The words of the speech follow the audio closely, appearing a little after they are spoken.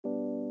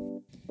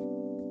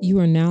You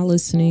are now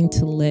listening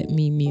to Let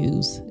Me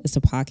Muse. It's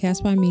a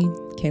podcast by me,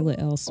 Kayla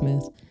L.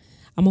 Smith.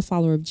 I'm a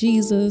follower of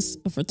Jesus,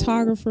 a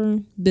photographer,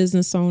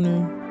 business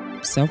owner,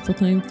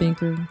 self-proclaimed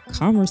thinker,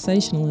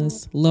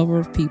 conversationalist, lover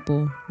of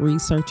people,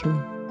 researcher,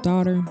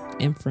 daughter,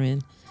 and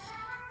friend.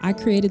 I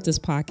created this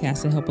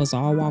podcast to help us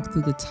all walk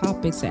through the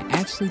topics that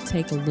actually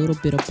take a little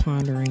bit of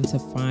pondering to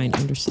find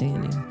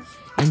understanding.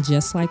 And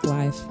just like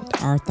life,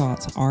 our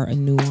thoughts are a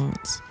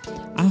nuance.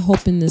 I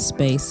hope in this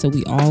space so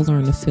we all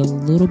learn to feel a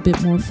little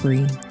bit more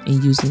free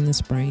in using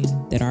this brain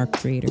that our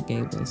Creator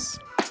gave us.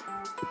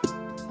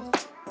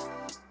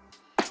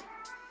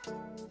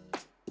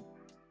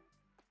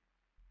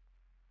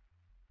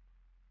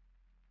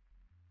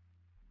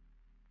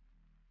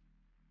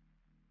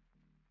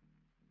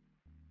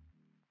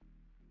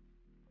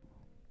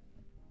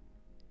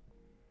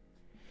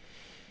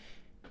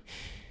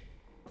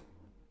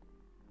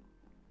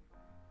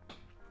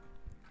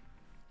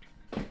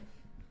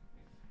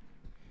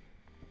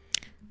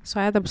 So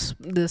I had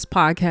this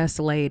podcast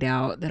laid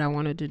out that I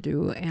wanted to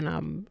do, and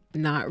I'm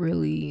not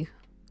really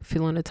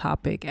feeling the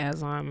topic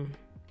as I'm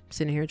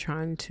sitting here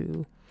trying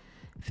to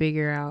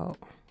figure out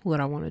what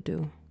I want to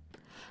do.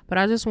 But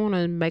I just want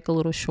to make a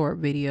little short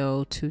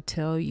video to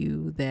tell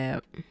you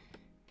that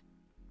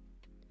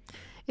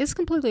it's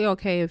completely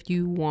okay if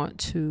you want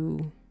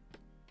to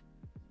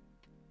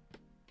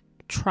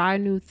try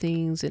new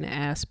things in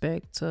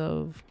aspects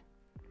of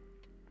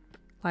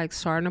like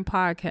starting a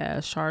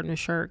podcast, starting a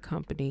shirt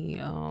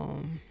company,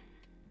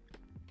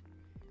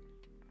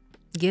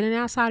 getting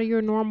outside of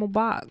your normal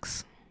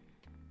box.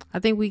 I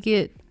think we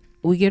get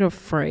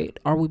afraid,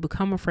 or we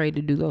become afraid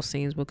to do those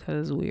things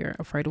because we are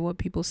afraid of what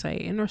people say.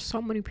 And there's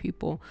so many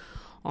people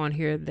on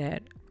here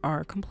that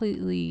are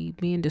completely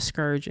being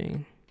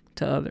discouraging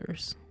to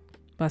others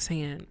by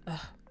saying,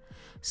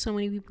 so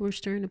many people are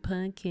starting a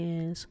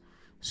podcast.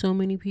 So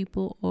many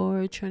people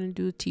are trying to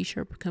do a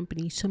t-shirt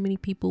company. So many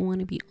people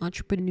want to be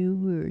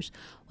entrepreneurs.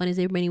 Why does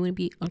everybody want to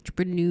be an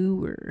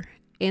entrepreneur?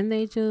 And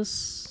they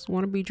just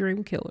want to be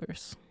dream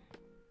killers.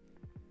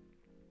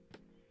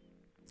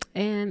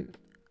 And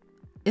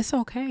it's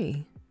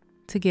okay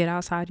to get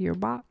outside of your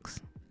box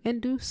and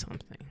do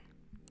something.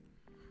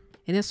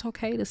 And it's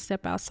okay to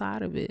step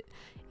outside of it.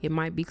 It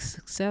might be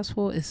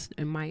successful.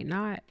 It might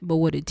not. But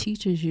what it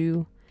teaches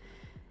you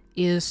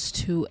is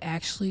to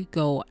actually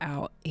go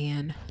out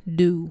and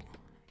do,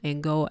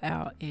 and go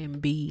out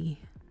and be,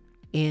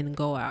 and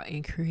go out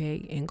and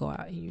create, and go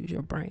out and use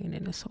your brain.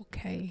 And it's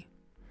okay.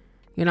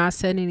 You're not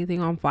setting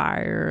anything on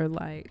fire.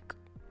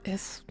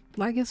 It's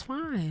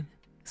fine.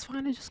 It's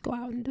fine to just go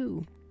out and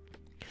do.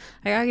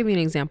 I'll give you an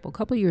example. A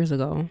couple of years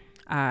ago,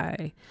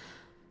 I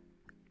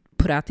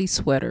put out these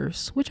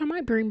sweaters, which I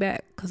might bring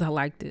back because I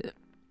liked it.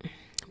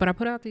 But I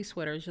put out these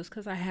sweaters just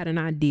because I had an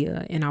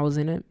idea, and I was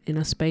in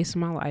a space in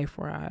my life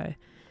where I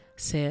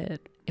said,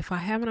 if I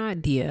have an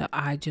idea,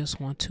 I just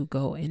want to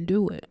go and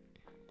do it.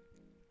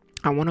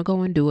 I want to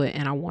go and do it,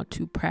 and I want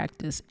to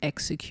practice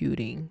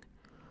executing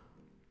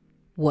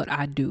what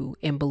I do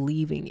and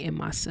believing in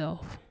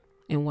myself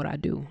and what I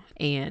do.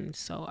 And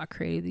so I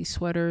created these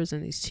sweaters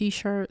and these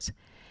t-shirts.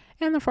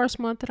 And the first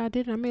month that I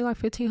did it, I made like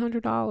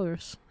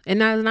 $1,500.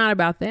 And that's not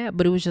about that,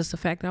 but it was just the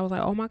fact that I was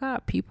like, oh my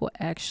God, people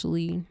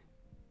actually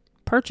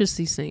purchase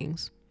these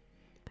things.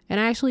 And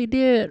I actually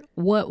did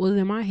what was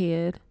in my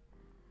head.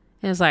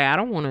 And it's like, I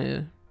don't want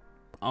to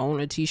own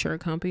a t-shirt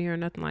company or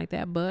nothing like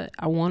that, but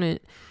I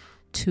wanted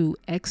to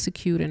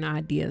execute an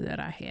idea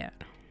that I had.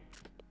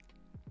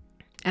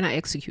 And I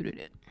executed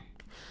it.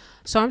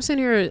 So I'm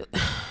sitting here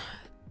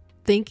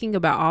thinking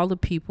about all the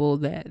people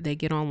that they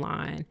get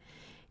online.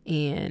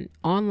 And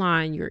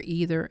online, you're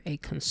either a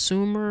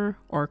consumer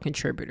or a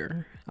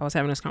contributor. I was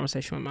having this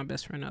conversation with my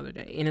best friend the other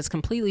day. And it's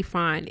completely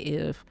fine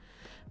if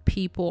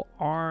people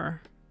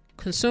are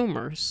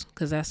consumers,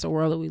 because that's the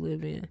world that we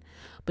live in.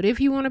 But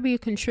if you want to be a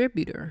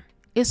contributor,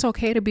 it's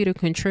okay to be the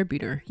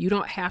contributor. You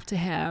don't have to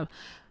have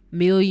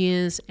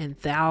millions and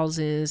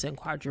thousands and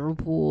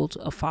quadruples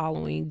of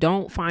following.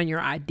 Don't find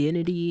your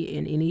identity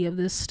in any of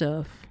this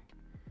stuff.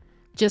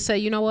 Just say,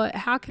 you know what?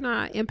 How can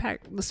I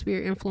impact the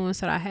sphere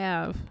influence that I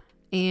have?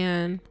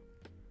 And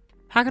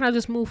how can I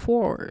just move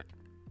forward?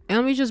 And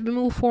let me just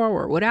move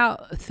forward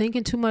without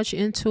thinking too much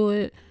into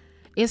it.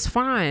 It's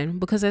fine,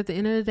 because at the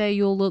end of the day,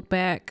 you'll look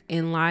back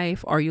in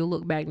life, or you'll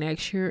look back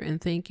next year and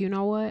think, you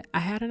know what? I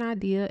had an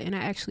idea and I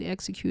actually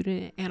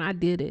executed it, and I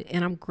did it.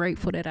 And I'm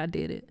grateful that I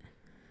did it.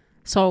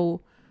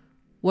 So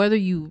whether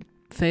you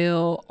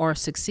fail or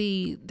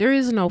succeed, there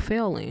is no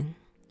failing.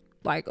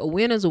 Like, a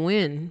win is a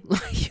win.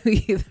 Like,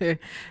 you either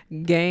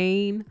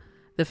gain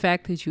the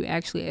fact that you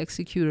actually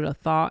executed a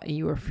thought and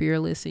you were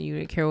fearless and you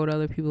didn't care what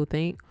other people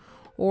think,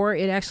 or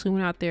it actually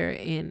went out there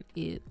and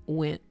it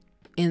went.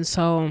 And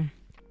so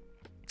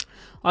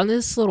on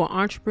this little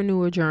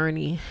entrepreneur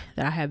journey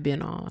that I have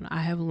been on,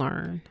 I have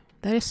learned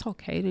that it's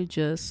okay to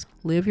just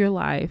live your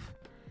life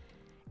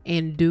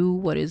and do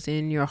what is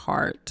in your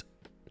heart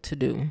to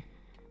do.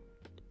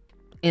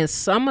 And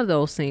some of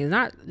those things,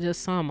 not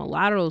just some, a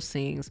lot of those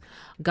things,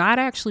 God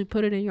actually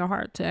put it in your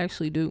heart to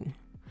actually do.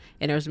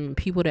 And there's been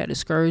people that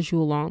discourage you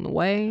along the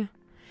way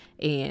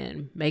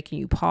and making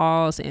you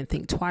pause and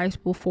think twice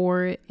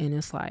before it. And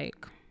it's like,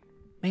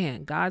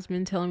 man, God's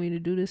been telling me to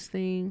do this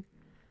thing.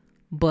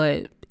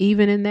 But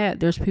even in that,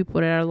 there's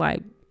people that are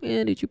like,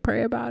 man, did you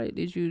pray about it?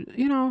 Did you,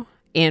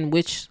 and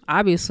which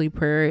obviously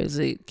prayer is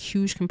a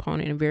huge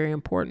component and very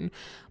important.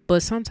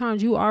 But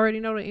sometimes you already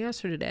know the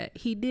answer to that.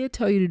 He did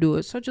tell you to do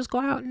it. So just go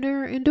out in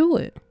there and do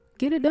it.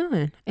 Get it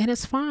done. And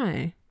it's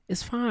fine.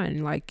 It's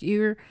fine. Like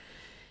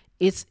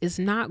it's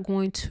not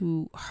going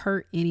to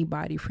hurt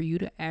anybody for you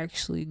to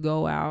actually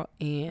go out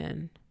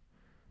and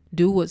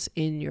do what's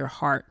in your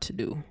heart to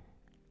do,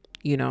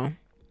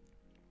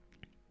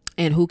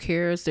 And who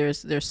cares?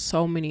 There's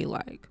so many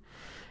like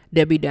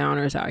Debbie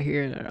Downers out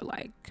here that are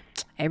like,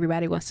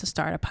 everybody wants to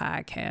start a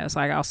podcast.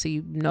 Like I'll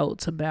see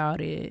notes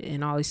about it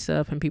and all this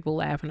stuff and people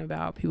laughing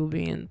about people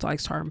being like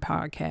starting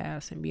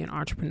podcasts and being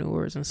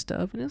entrepreneurs and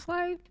stuff. And it's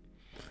like,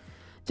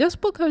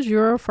 just because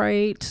you're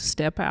afraid to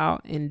step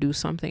out and do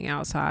something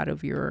outside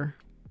of your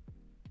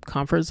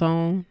comfort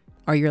zone,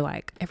 or you're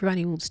like,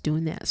 everybody else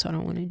doing that, so I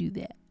don't want to do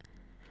that.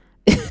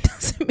 It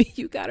doesn't mean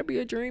you got to be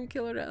a dream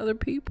killer to other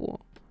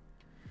people.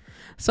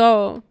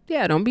 So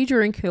yeah, don't be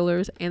dream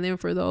killers. And then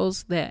for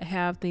those that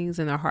have things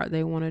in their heart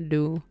they want to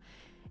do,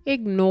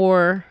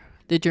 ignore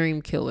the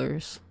dream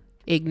killers.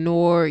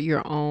 Ignore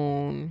your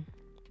own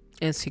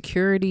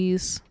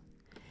insecurities.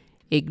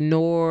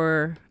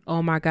 Ignore,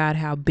 oh my God,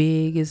 how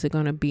big is it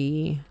going to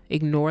be?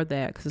 Ignore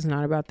that, because it's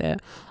not about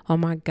that. Oh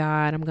my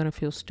God, I'm going to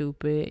feel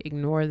stupid.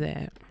 Ignore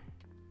that.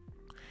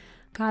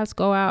 Guys,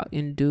 go out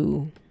and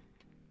do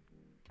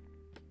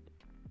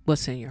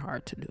what's in your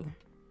heart to do.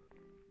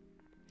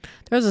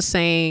 There's a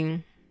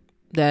saying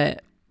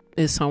that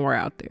is somewhere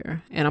out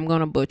there, and I'm going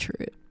to butcher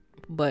it,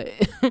 but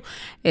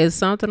it's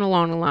something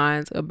along the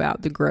lines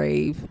about the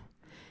grave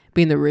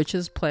being the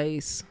richest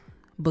place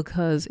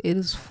because it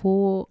is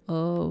full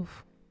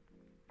of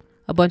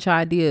a bunch of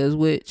ideas,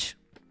 which,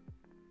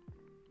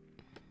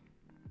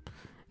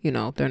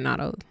 they're not,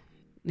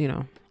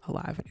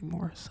 alive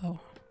anymore. So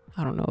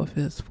I don't know if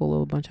it's full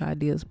of a bunch of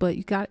ideas, but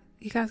you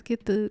guys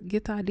get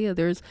the idea.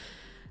 There's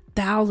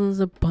thousands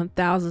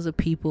of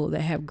people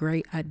that have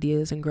great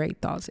ideas and great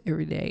thoughts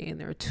every day, and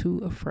they're too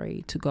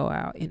afraid to go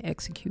out and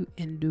execute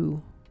and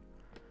do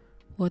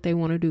what they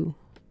want to do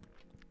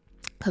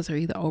because they're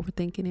either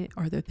overthinking it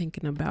or they're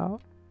thinking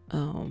about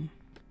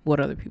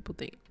what other people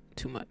think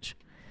too much.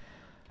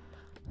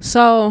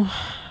 So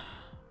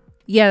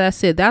yeah,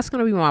 that's it. That's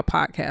going to be my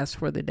podcast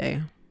for the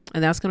day.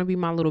 And that's going to be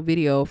my little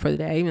video for the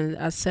day.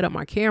 I set up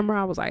my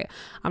camera. I was like,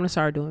 I'm going to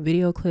start doing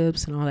video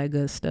clips and all that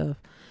good stuff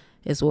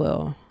as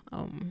well.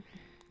 And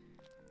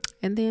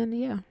then,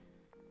 yeah,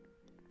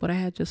 what I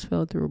had just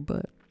fell through,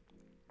 but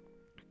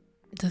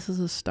this is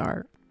a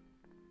start.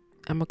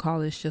 I'm going to call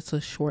this just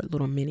a short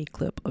little mini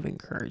clip of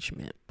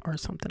encouragement or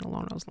something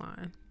along those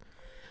lines.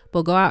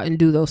 But go out and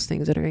do those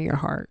things that are in your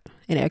heart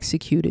and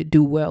execute it.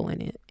 Do well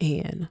in it.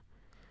 And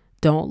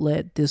don't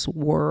let this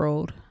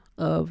world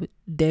of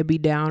Debbie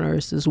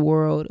Downers, this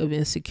world of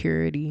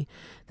insecurity,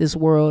 this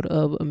world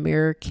of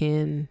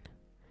American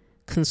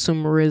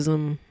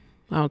consumerism,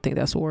 I don't think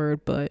that's a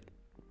word, but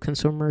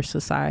consumer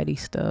society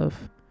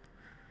stuff,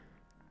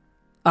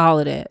 all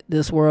of that,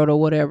 this world or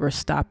whatever,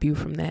 stop you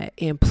from that.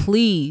 And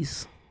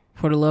please,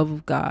 for the love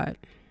of God,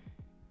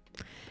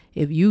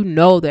 if you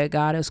know that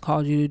God has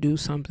called you to do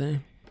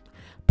something,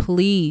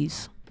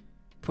 please,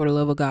 for the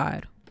love of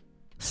God,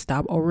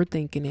 stop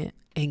overthinking it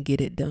and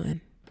get it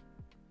done.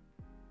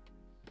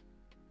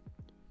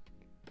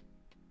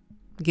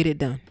 Get it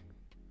done.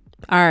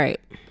 All right.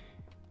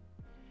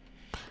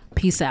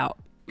 Peace out.